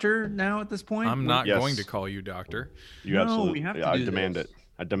doctor now at this point. I'm not Yes. going to call you doctor. You No, absolutely. we have to I do demand this. it.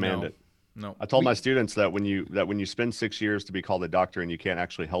 I demand No. it. No. I told my students that when you spend 6 years to be called a doctor and you can't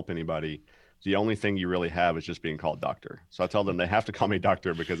actually help anybody, the only thing you really have is just being called doctor. So I tell them they have to call me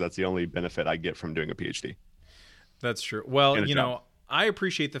doctor because that's the only benefit I get from doing a PhD. That's true. Well, And a you job. know, I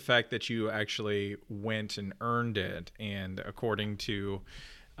appreciate the fact that you actually went and earned it. And according to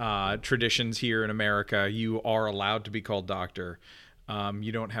traditions here in America, you are allowed to be called doctor.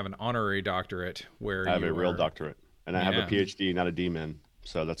 You don't have an honorary doctorate where I have you a real are- doctorate, and I have a Yeah. PhD, not a demon.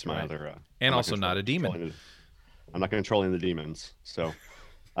 So that's my Right. other. And I'm also not a demon. I'm not controlling the demons. So,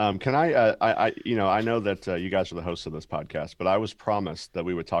 can I know that you guys are the hosts of this podcast, but I was promised that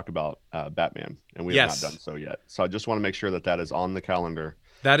we would talk about Batman, and we Yes. have not done so yet. So I just want to make sure that is on the calendar.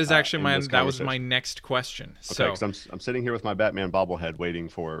 That is actually in this that was my conversation. next question. Okay, So 'cause I'm sitting here with my Batman bobblehead, waiting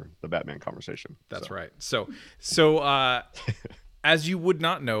for the Batman conversation. that's So, right. So as you would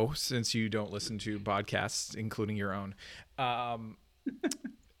not know, since you don't listen to podcasts, including your own,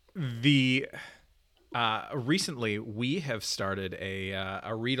 recently we have started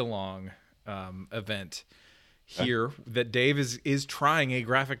a read along event here that Dave is trying a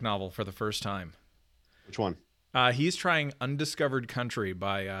graphic novel for the first time. Which one? He's trying Undiscovered Country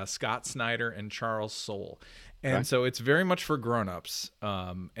by Scott Snyder and Charles Soule. And Okay. so it's very much for grown-ups,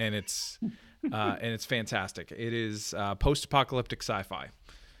 and it's fantastic. It is post-apocalyptic sci-fi.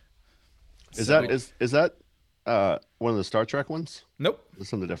 Is that one of the Star Trek ones? Nope. Or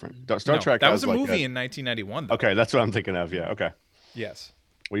something different. Star No, Trek. that has was a like movie in 1991, though. Okay, that's what I'm thinking of. Yeah. Okay. Yes.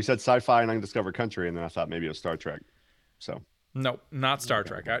 Well, you said sci-fi and Undiscovered Country, and then I thought maybe it was Star Trek. So No, not Star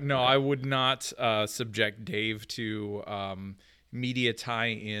Trek. I would not subject Dave to media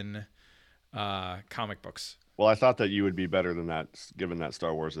tie-in comic books. well, I thought that you would be better than that, given that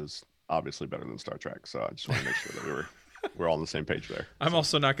Star Wars is obviously better than Star Trek. So I just want to make sure that we're all on the same page there. I'm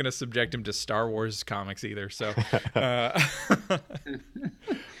also not going to subject him to Star Wars comics either. So, but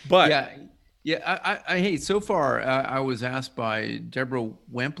Yeah. Yeah, I hey, so far I was asked by Deborah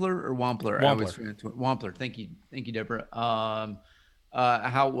Wampler. I always forget Wampler. Thank you, Deborah.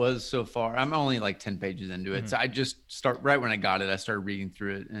 How it was so far. I'm only like 10 pages into it, so I just start right when I got it. I started reading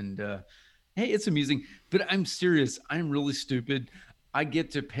through it, and hey, it's amusing. But I'm serious. I'm really stupid. I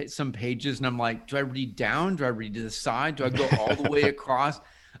get to some pages, and I'm like, do I read down? Do I read to the side? Do I go all the way across?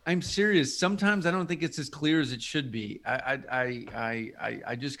 I'm serious. Sometimes I don't think it's as clear as it should be.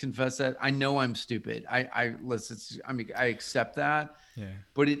 I just confess that I know I'm stupid. I listen. I mean, I accept that. Yeah.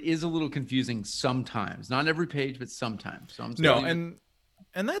 But it is a little confusing sometimes. Not every page, but sometimes. So I'm No, and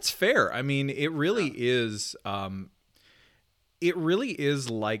that's fair. I mean, it really is. It really is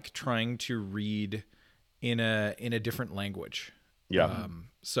like trying to read in a different language. Yeah.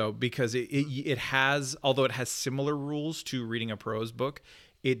 So because it has, although it has similar rules to reading a prose book,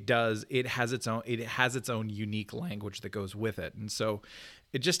 it has its own unique language that goes with it, and so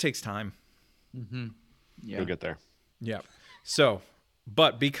it just takes time. Mm-hmm. Yeah. You'll get there. Yeah. So,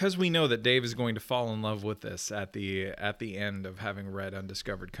 but because we know that Dave is going to fall in love with this at the end of having read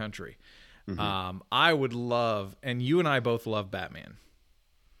Undiscovered Country, I would love, and you and I both love Batman.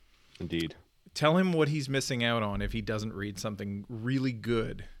 Indeed. Tell him what he's missing out on if he doesn't read something really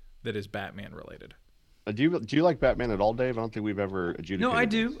good that is Batman related. Do you like Batman at all, Dave? I don't think we've ever adjudicated. No, I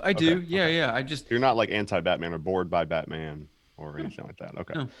do. I do. Yeah, yeah. I just You're not like anti-Batman or bored by Batman or anything like that.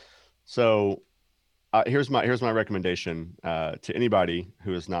 Okay. No. So here's my recommendation to anybody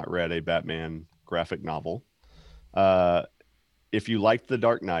who has not read a Batman graphic novel. If you liked The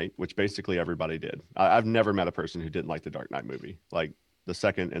Dark Knight, which basically everybody did, I've never met a person who didn't like the Dark Knight movie. Like the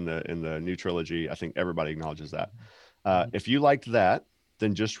second in the new trilogy, I think everybody acknowledges that. If you liked that,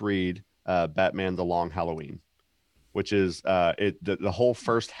 then just read Batman: The Long Halloween, which is the whole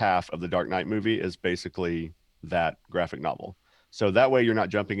first half of the Dark Knight movie is basically that graphic novel. So that way you're not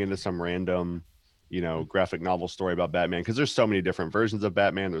jumping into some random, graphic novel story about Batman, because there's so many different versions of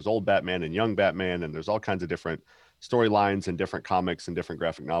Batman. There's old Batman and young Batman, and there's all kinds of different storylines and different comics and different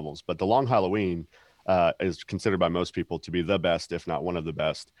graphic novels. But The Long Halloween is considered by most people to be the best, if not one of the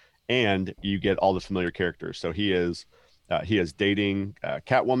best. And you get all the familiar characters. So he is dating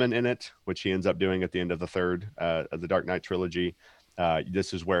Catwoman in it, which he ends up doing at the end of the third of the Dark Knight trilogy.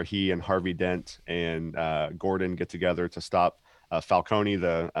 This is where he and Harvey Dent and Gordon get together to stop Falcone,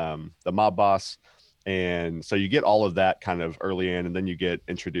 the mob boss. And so you get all of that kind of early in, and then you get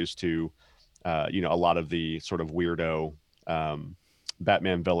introduced to, a lot of the sort of weirdo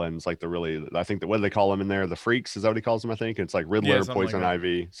Batman villains, like I think what do they call them in there? The Freaks, is that what he calls them? I think it's like Riddler, Poison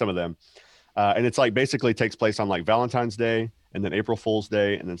Ivy, some of them. And it's like basically takes place on like Valentine's Day, and then April Fool's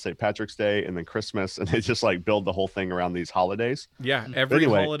Day, and then St. Patrick's Day, and then Christmas, and they just like build the whole thing around these holidays. Yeah, every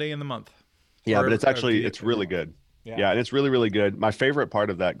holiday in the month. Yeah, but it's really good. Yeah, and it's really, really good. My favorite part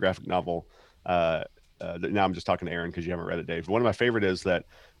of that graphic novel, now I'm just talking to Aaron because you haven't read it, Dave. One of my favorite is that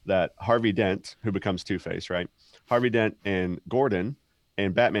Harvey Dent, who becomes Two-Face, right? Harvey Dent and Gordon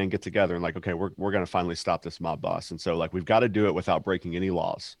and Batman get together and like, okay, we're going to finally stop this mob boss. And so like, we've got to do it without breaking any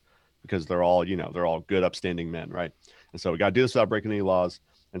laws, because they're all good, upstanding men, right? And so we got to do this without breaking any laws.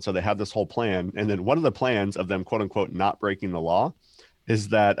 And so they have this whole plan. And then one of the plans of them, quote unquote, not breaking the law is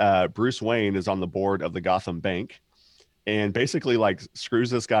that Bruce Wayne is on the board of the Gotham Bank and basically like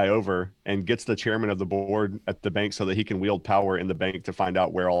screws this guy over and gets the chairman of the board at the bank so that he can wield power in the bank to find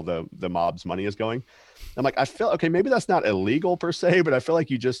out where all the mob's money is going. I'm like, I feel, okay, maybe that's not illegal per se, but I feel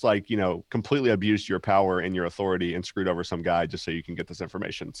like you just like, completely abused your power and your authority and screwed over some guy just so you can get this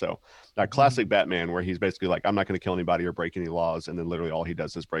information. So that classic Batman, where he's basically like, I'm not going to kill anybody or break any laws. And then literally all he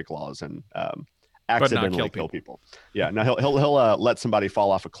does is break laws and accidentally kill people. Yeah. Now he'll let somebody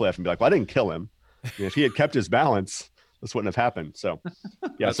fall off a cliff and be like, well, I didn't kill him. If he had kept his balance, this wouldn't have happened. So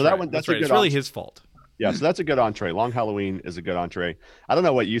yeah, that's so that right. one, that's right. a good It's really his fault. Yeah, so that's a good entree. Long Halloween is a good entree. I don't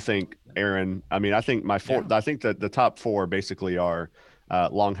know what you think, Aaron. I mean, I think I think that the top four basically are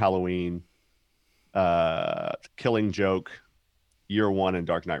Long Halloween, Killing Joke, Year One, and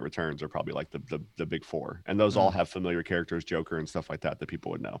Dark Knight Returns are probably like the big four. And those all have familiar characters, Joker and stuff like that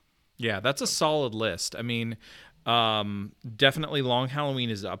people would know. Yeah, that's a solid list. I mean, definitely Long Halloween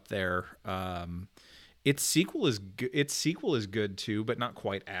is up there. Its sequel is good too, but not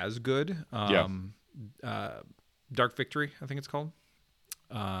quite as good. Dark Victory, I think it's called.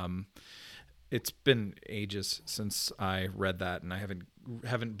 It's been ages since I read that, and I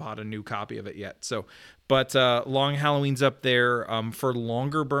haven't bought a new copy of it yet. So, but Long Halloween's up there. For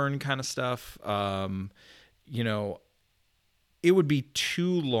longer burn kind of stuff, it would be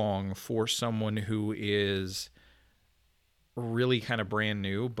too long for someone who is really kind of brand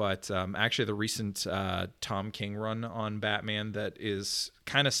new, but actually the recent Tom King run on Batman that is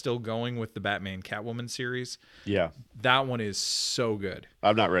kind of still going with the Batman Catwoman series. Yeah. That one is so good.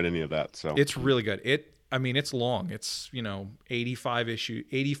 I've not read any of that, so It's really good. It's long. It's,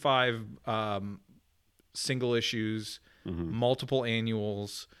 85 single issues, multiple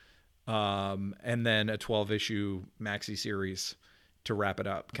annuals, and then a 12-issue maxi series to wrap it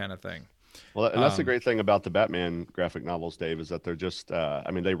up kind of thing. Well, and that's the great thing about the Batman graphic novels, Dave, is that they're just,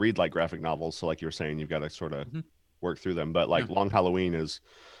 they read like graphic novels. So like you were saying, you've got to sort of work through them. But like Long Halloween is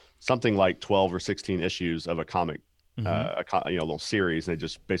something like 12 or 16 issues of a comic, little series. And they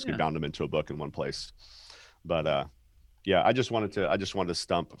just basically bound them into a book in one place. But I just wanted to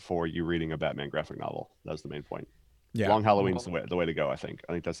stump for you reading a Batman graphic novel. That's the main point. Yeah. Long Halloween's the way to go, I think.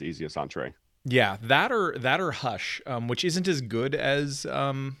 I think that's the easiest entree. Yeah, that or Hush, which isn't as good as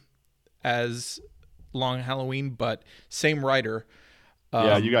Long Halloween, but same writer.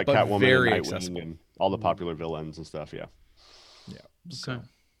 You got Catwoman very and Nightwing accessible. and all the popular villains and stuff. Yeah.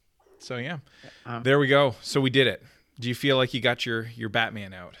 So yeah, there we go. So we did it. Do you feel like you got your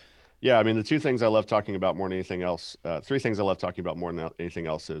Batman out? Yeah, I mean, the two things I love talking about more than anything else, three things I love talking about more than anything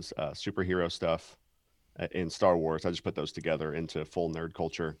else is superhero stuff in Star Wars. I just put those together into full nerd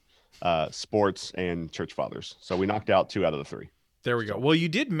culture, sports, and church fathers. So we knocked out 2 out of the 3. There we go. Well, you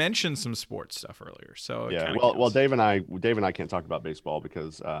did mention some sports stuff earlier, so yeah. Well, Dave and I can't talk about baseball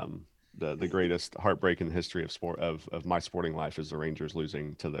because the greatest heartbreak in the history of sport of my sporting life is the Rangers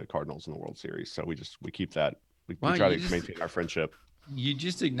losing to the Cardinals in the World Series. So we keep that. We try to maintain our friendship. You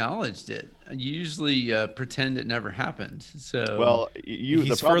just acknowledged it. You usually pretend it never happened. So well,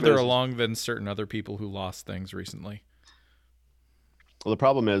 he's further along than certain other people who lost things recently. Well, the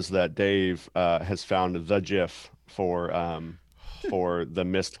problem is that Dave has found the GIF for the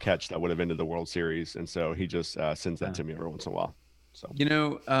missed catch that would have ended the World Series, and so he just sends that to me every once in a while. So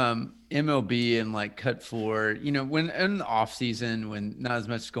MLB and like Cut Floor, when in the off season when not as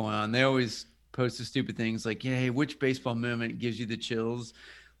much is going on, they always post the stupid things like, hey, which baseball moment gives you the chills?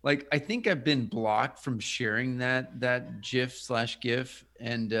 Like, I think I've been blocked from sharing that GIF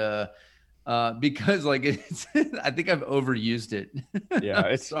and because like I think I've overused it. Yeah,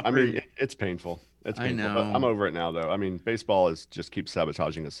 it's painful. It's painful. I know. But I'm over it now, though. I mean, baseball just keeps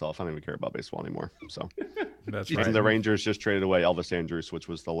sabotaging itself. I don't even care about baseball anymore. So that's right. And the Rangers just traded away Elvis Andrus, which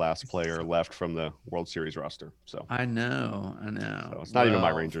was the last player left from the World Series roster. So I know. So it's not even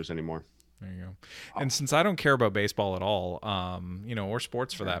my Rangers anymore. There you go. And since I don't care about baseball at all, or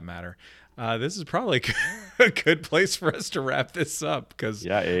sports for that matter, this is probably a good place for us to wrap this up. Because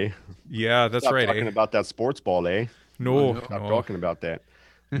yeah, that's Stop right. Talking about that sports ball, No, Stop talking about that.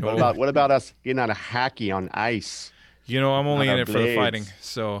 No. What about us getting out of hockey on ice? I'm only in it for the fighting,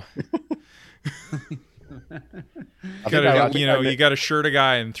 so. You got to shirt a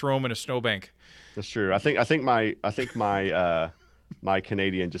guy and throw him in a snowbank. That's true. I think my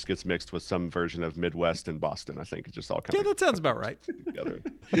Canadian just gets mixed with some version of Midwest and Boston. I think it just all comes. Yeah, that sounds about right. Together.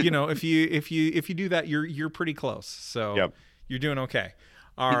 If you do that, you're pretty close. So you're doing okay.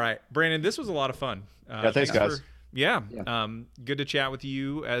 All right, Brandon, this was a lot of fun. Thanks guys. Good to chat with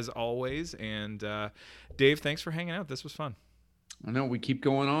you as always. And Dave, thanks for hanging out. This was fun. I know, we keep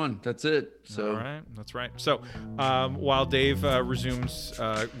going on. That's it. So all right, that's right. So while Dave resumes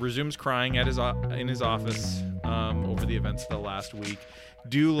crying in his office over the events of the last week,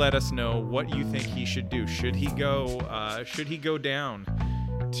 do let us know what you think he should do. Should he go down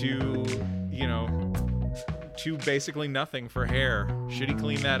to to basically nothing for hair? Should he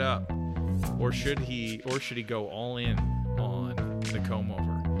clean that up, or should he go all in on the comb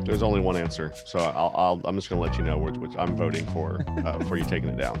over? There's only one answer, so I'm just going to let you know which I'm voting for you taking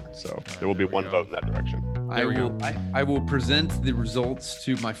it down. So there will be one vote in that direction. I will present the results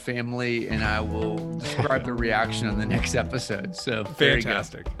to my family, and I will describe the reaction on the next episode. So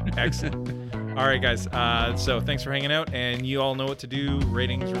fantastic, excellent. All right, guys. So thanks for hanging out, and you all know what to do.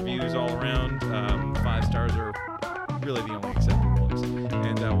 Ratings, reviews, all around. 5 stars are really the only acceptable ones,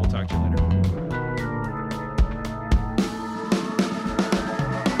 and we'll talk to you later.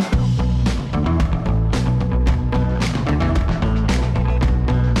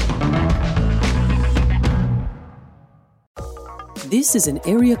 This is an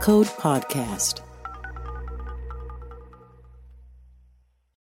Area Code Podcast.